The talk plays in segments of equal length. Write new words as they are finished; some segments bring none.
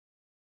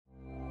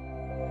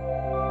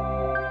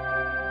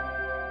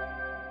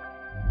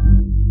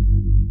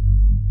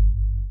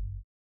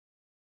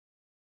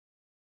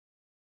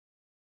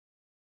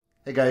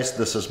Hey guys,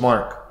 this is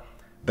Mark.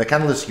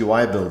 Backendless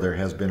UI Builder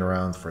has been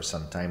around for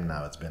some time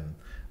now. It's been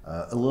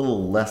a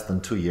little less than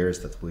 2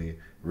 years that we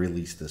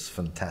released this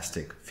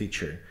fantastic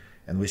feature,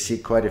 and we see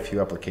quite a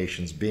few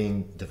applications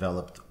being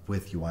developed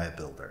with UI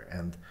Builder.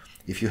 And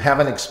if you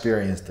haven't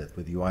experienced it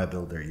with UI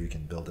Builder, you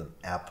can build an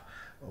app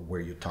where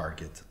you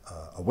target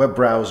a web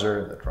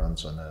browser that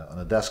runs on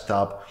a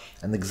desktop,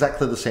 and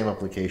exactly the same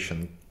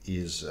application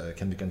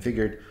can be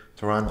configured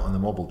to run on a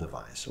mobile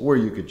device, or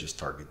you could just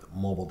target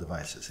mobile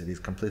devices. It is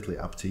completely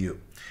up to you.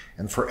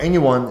 And for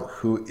anyone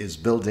who is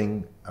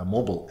building a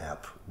mobile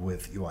app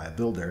with UI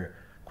Builder,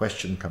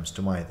 question comes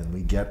to mind, and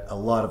we get a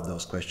lot of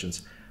those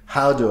questions.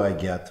 How do I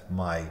get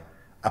my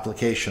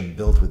application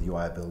built with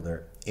UI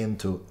Builder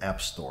into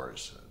app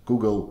stores,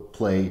 Google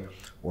Play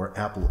or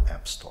Apple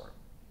App Store?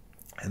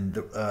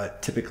 And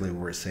typically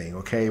we're saying,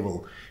 okay,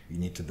 well, you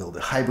need to build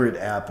a hybrid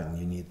app and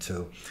you need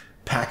to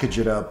package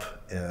it up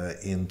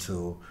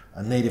into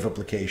a native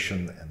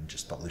application and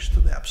just publish to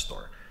the App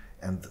Store.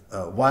 And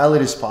while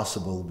it is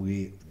possible,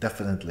 we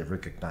definitely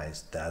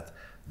recognize that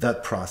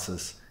that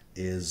process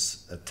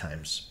is at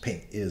times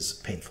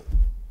painful.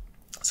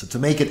 So to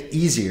make it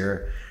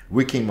easier,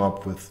 we came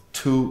up with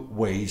 2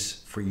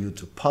 ways for you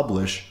to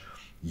publish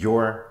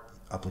your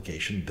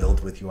application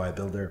built with UI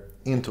Builder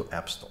into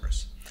app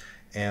stores.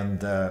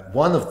 And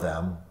one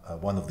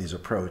of these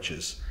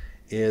approaches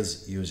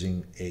is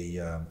using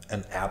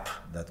an app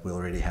that we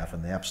already have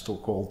in the App Store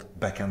called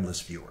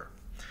Backendless Viewer.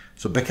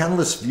 So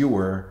Backendless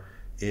Viewer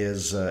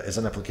is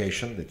an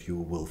application that you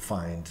will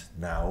find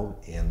now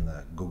in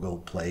Google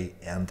Play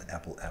and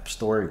Apple App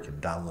Store. You can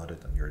download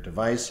it on your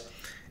device,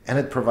 and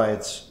it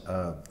provides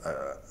a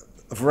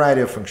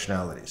variety of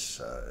functionalities.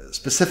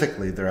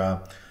 Specifically, there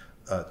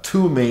are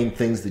 2 main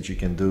things that you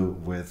can do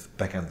with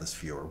Backendless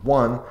Viewer.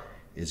 One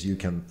is you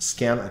can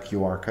scan a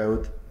QR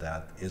code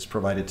that is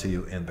provided to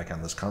you in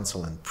Backendless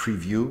Console and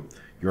preview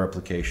your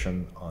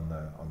application on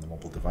the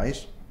mobile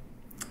device.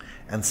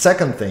 And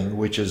second thing,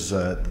 which is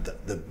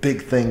the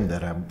big thing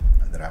that I'm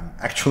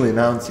actually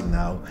announcing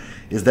now,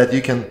 is that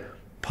you can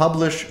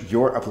publish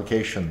your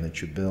application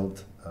that you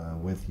built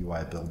with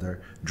UI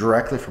Builder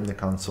directly from the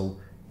console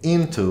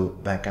into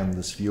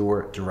Backendless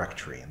Viewer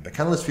directory. And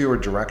Backendless Viewer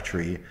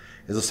directory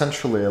is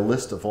essentially a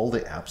list of all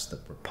the apps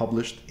that were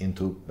published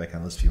into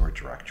Backendless Viewer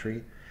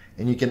directory,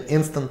 and you can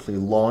instantly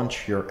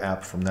launch your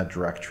app from that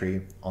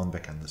directory on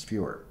Backendless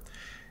Viewer.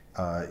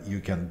 You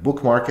can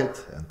bookmark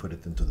it and put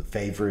it into the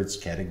favorites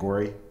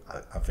category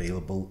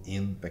available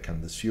in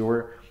Backendless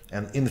Viewer,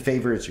 and in the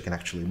favorites you can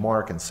actually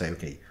mark and say,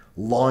 okay,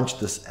 launch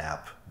this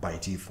app by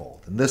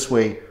default. And this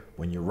way,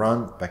 when you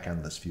run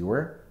Backendless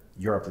Viewer,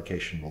 your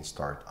application will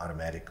start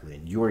automatically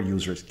and your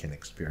users can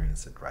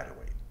experience it right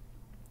away.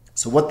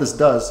 So what this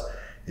does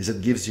is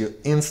it gives you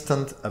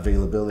instant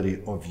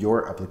availability of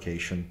your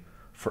application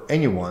for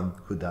anyone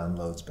who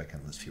downloads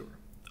Backendless Viewer.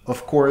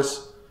 Of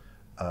course,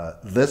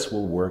 this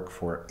will work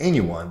for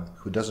anyone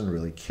who doesn't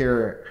really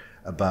care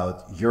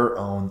about your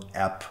own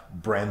app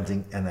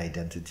branding and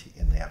identity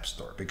in the App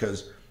Store,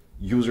 because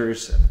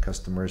users and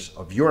customers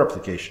of your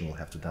application will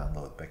have to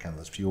download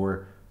Backendless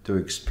Viewer to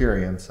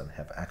experience and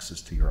have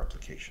access to your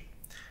application.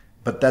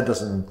 But that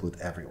doesn't include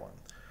everyone.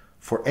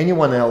 For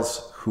anyone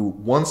else who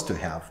wants to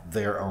have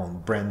their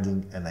own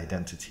branding and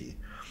identity,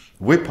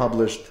 we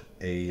published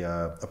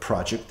a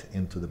project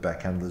into the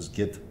Backendless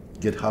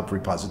GitHub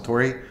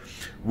repository,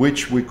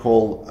 which we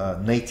call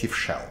Native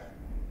Shell.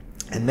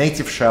 And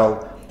Native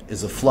Shell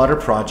is a Flutter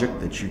project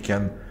that you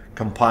can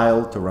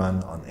compile to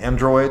run on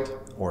Android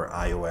or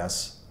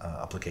iOS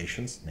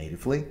applications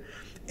natively,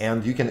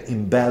 and you can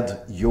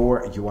embed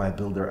your UI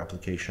Builder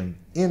application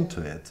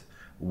into it,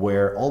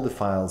 where all the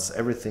files,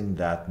 everything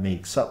that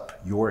makes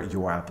up your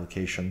UI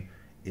application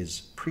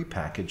is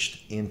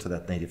prepackaged into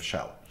that native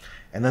shell.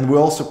 And then we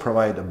also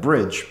provide a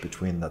bridge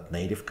between that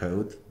native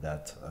code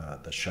that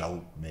the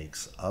shell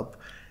makes up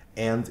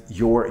and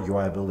your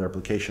UI Builder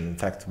application. In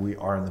fact, we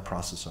are in the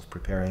process of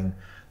preparing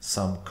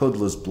some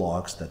codeless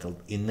blocks that will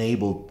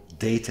enable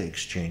data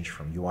exchange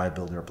from UI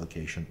Builder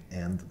application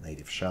and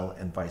native shell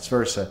and vice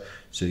versa.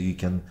 So you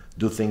can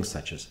do things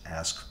such as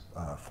ask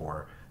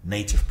for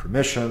native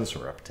permissions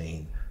or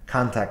obtain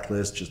contact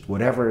lists, just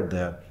whatever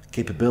the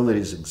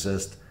capabilities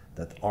exist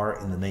that are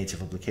in the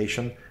native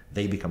application,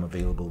 they become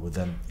available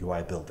within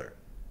UI Builder.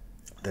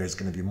 There's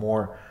going to be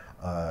more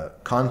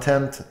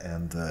content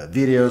and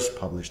videos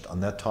published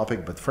on that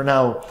topic, but for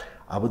now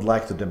I would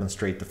like to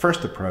demonstrate the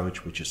first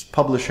approach, which is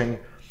publishing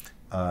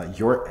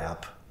your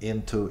app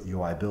into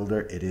UI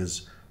Builder. It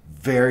is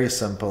very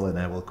simple, and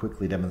I will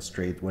quickly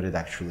demonstrate what it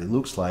actually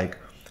looks like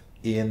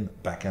in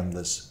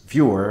Backendless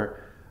Viewer,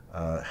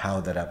 how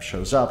that app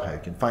shows up, how you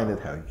can find it,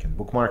 how you can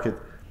bookmark it,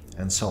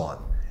 and so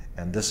on.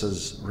 And this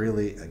is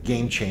really a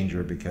game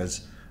changer,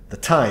 because the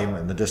time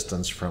and the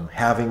distance from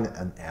having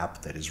an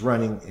app that is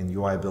running in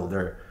UI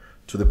Builder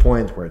to the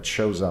point where it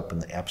shows up in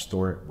the App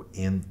Store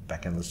in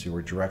Backendless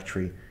Viewer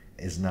directory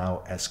is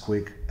now as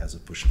quick as a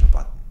push of a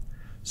button.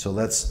 So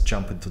let's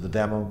jump into the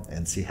demo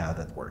and see how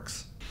that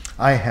works.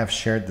 I have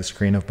shared the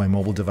screen of my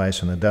mobile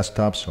device on the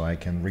desktop so I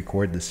can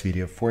record this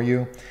video for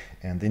you.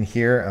 And in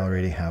here, I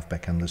already have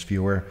Backendless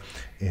Viewer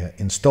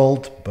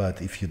installed,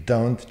 but if you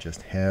don't,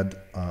 just head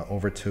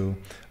over to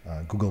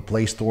Google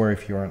Play Store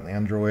if you're on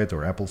Android,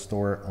 or Apple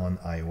Store on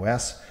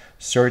iOS.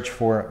 Search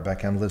for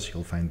Backendless,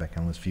 you'll find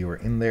Backendless Viewer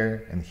in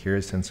there. And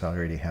here, since I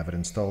already have it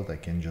installed, I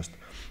can just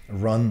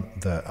run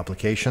the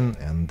application,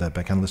 and the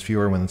Backendless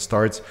Viewer, when it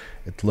starts,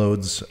 it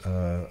loads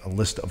a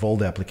list of all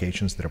the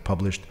applications that are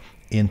published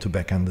into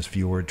Backendless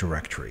Viewer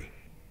directory.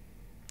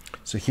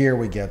 So here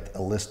we get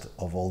a list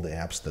of all the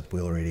apps that we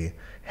already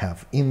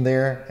have in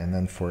there, and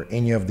then for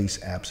any of these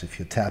apps, if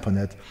you tap on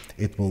it,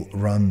 it will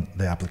run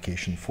the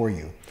application for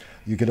you.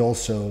 You could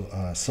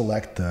also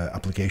select the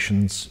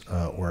applications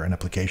or an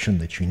application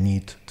that you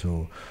need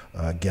to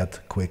get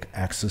quick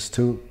access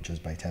to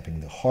just by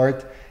tapping the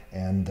heart.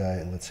 And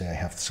let's say I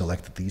have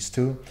selected these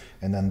two,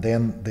 and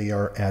then they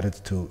are added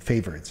to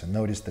favorites. And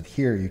notice that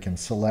here you can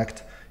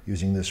select,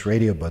 using this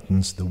radio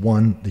buttons, the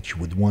one that you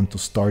would want to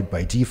start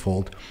by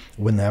default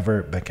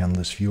whenever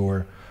Backendless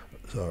Viewer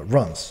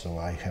runs. So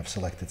I have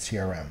selected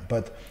CRM,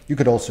 but you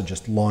could also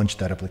just launch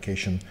that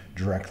application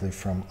directly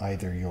from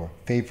either your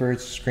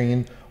favorites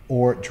screen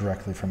or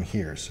directly from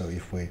here. So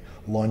if we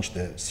launch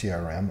the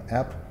CRM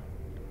app,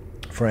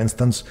 for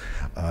instance,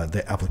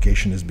 the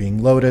application is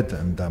being loaded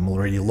and I'm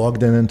already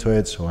logged into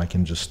it, so I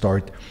can just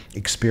start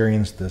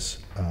experience this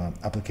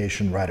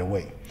application right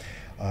away.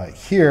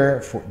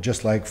 Here,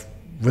 just like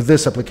with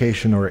this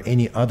application or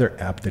any other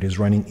app that is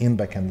running in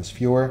Backendless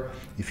Viewer,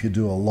 if you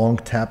do a long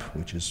tap,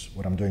 which is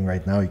what I'm doing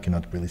right now, you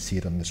cannot really see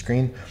it on the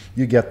screen,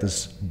 you get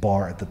this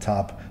bar at the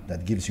top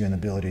that gives you an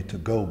ability to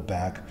go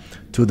back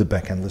to the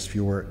Backendless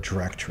Viewer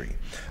directory.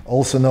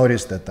 Also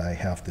notice that I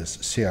have this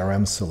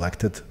CRM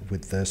selected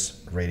with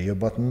this radio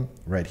button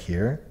right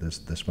here,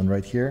 this one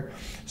right here.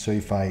 So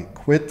if I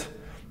quit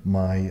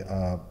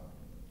my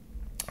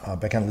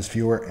Backendless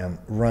Viewer and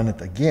run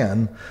it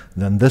again,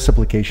 then this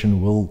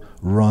application will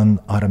run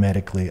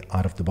automatically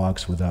out of the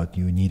box without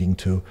you needing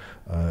to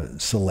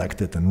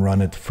select it and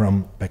run it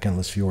from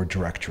Backendless Viewer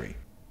directory.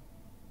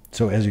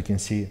 So as you can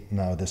see,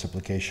 now this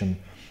application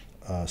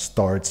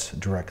starts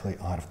directly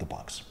out of the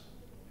box.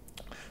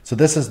 So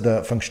this is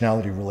the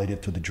functionality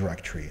related to the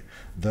directory.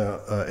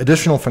 The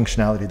additional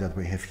functionality that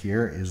we have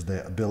here is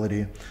the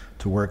ability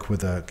to work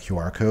with a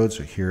QR code.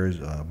 So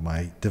here's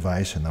my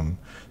device and I'm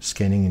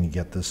scanning, and you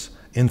get this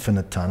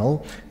infinite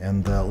tunnel.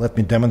 And let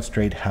me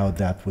demonstrate how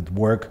that would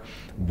work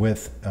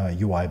with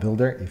UI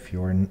Builder if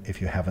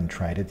you haven't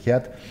tried it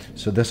yet.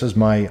 So this is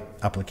my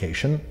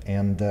application,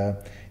 and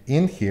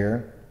in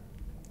here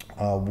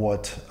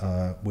what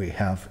we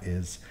have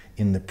is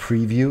in the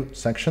preview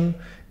section.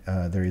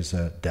 There is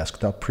a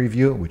desktop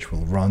preview which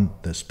will run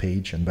this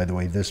page, and by the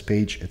way, this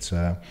page it's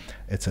a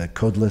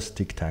codeless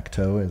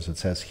tic-tac-toe, as it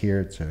says here.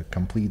 It's a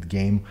complete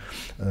game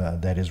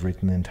that is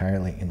written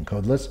entirely in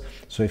codeless.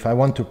 So if I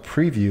want to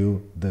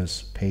preview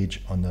this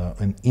page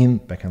in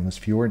Backendless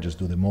Viewer, just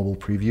do the mobile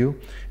preview.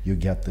 You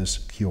get this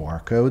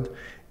QR code,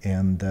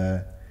 and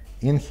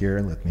in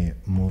here, let me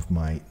move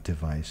my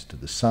device to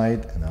the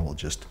side, and I will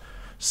just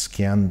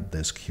scan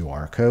this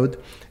QR code,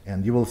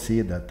 and you will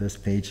see that this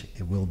page,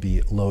 it will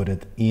be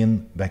loaded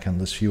in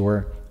Backendless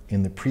Viewer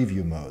in the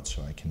preview mode.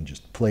 So I can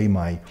just play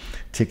my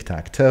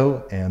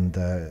tic-tac-toe and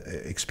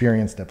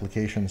experience the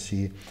application,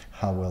 see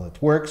how well it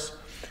works.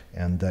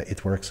 And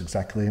it works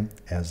exactly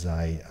as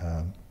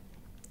I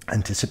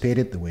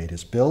anticipated, the way it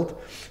is built.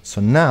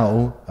 So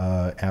now,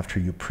 after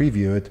you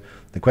preview it,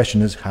 the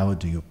question is, how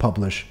do you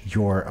publish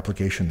your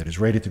application that is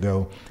ready to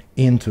go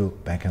into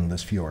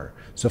Backendless Viewer?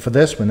 So for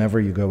this, whenever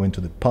you go into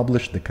the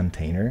Publish the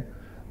Container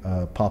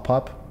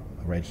pop-up,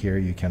 right here,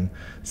 you can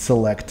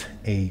select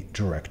a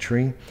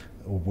directory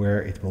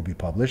where it will be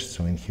published.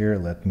 So in here,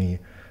 let me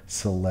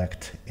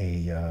select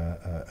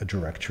a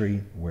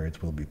directory where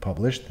it will be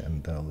published,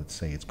 and let's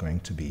say it's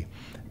going to be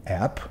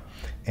app.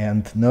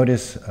 And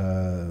notice,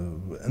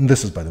 and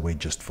this is, by the way,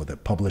 just for the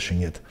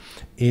publishing it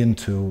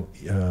into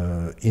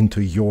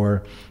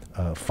your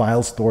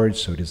file storage,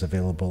 so it is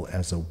available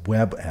as a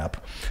web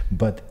app.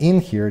 But in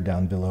here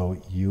down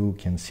below, you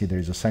can see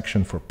there's a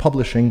section for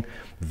publishing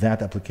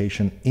that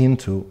application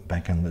into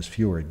Backendless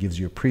Viewer. It gives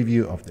you a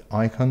preview of the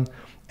icon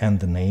and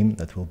the name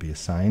that will be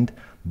assigned.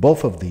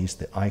 Both of these,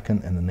 the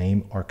icon and the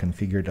name, are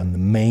configured on the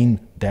main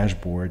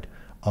dashboard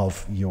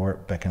of your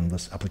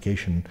Backendless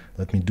application.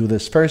 Let me do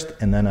this first,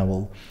 and then I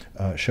will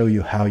show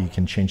you how you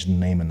can change the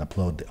name and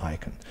upload the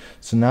icon.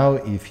 So now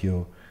if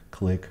you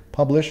click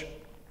Publish,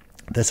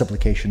 this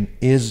application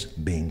is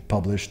being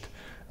published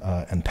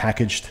and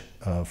packaged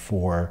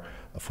for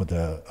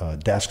the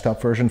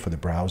desktop version, for the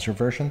browser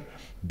version,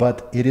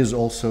 but it is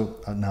also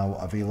now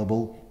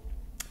available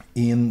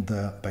in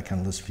the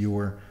Backendless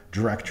Viewer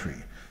directory.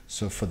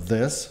 So for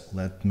this,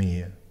 let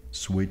me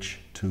switch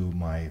to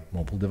my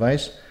mobile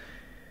device.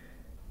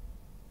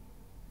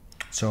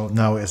 So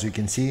now, as you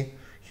can see,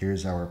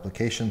 here's our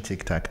application,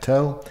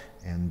 tic-tac-toe,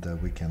 and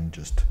we can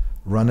just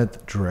run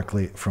it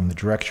directly from the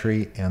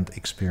directory and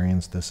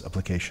experience this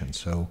application.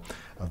 So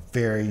a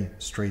very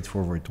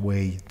straightforward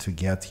way to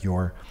get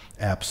your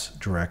apps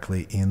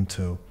directly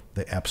into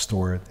the App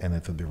Store, and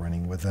it will be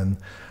running within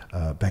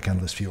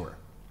Backendless Viewer.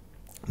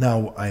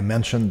 Now, I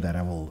mentioned that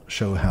I will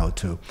show how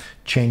to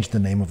change the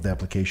name of the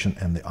application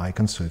and the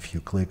icon. So if you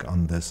click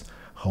on this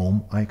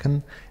home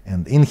icon,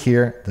 and in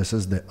here, this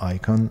is the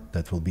icon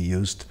that will be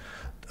used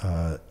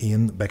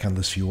in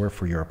Backendless Viewer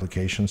for your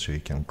application. So you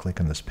can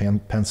click on this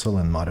pencil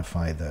and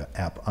modify the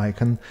app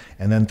icon.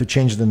 And then to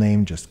change the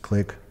name, just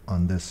click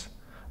on this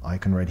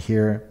icon right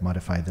here,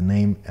 modify the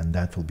name, and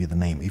that will be the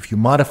name. If you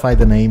modify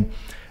the name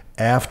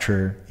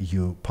after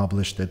you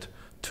published it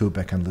to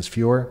Backendless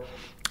Viewer,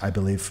 I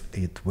believe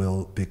it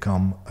will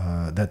become,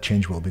 that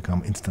change will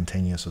become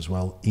instantaneous as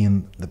well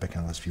in the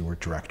Backendless Viewer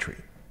directory.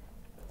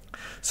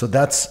 So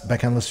that's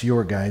Backendless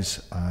Viewer,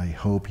 guys. I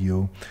hope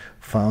you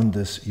found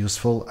this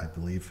useful. I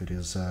believe it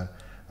is a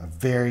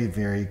very,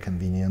 very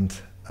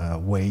convenient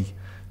way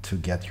to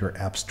get your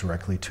apps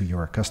directly to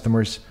your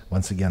customers.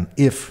 Once again,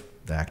 if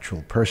the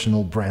actual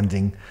personal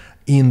branding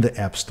in the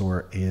App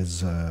Store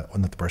is, well,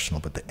 not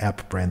personal, but the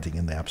app branding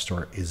in the App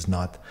Store is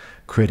not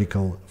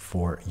critical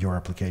for your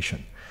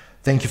application.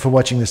 Thank you for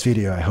watching this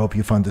video. I hope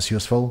you found this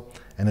useful.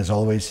 And as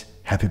always,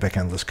 happy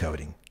Backendless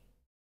coding.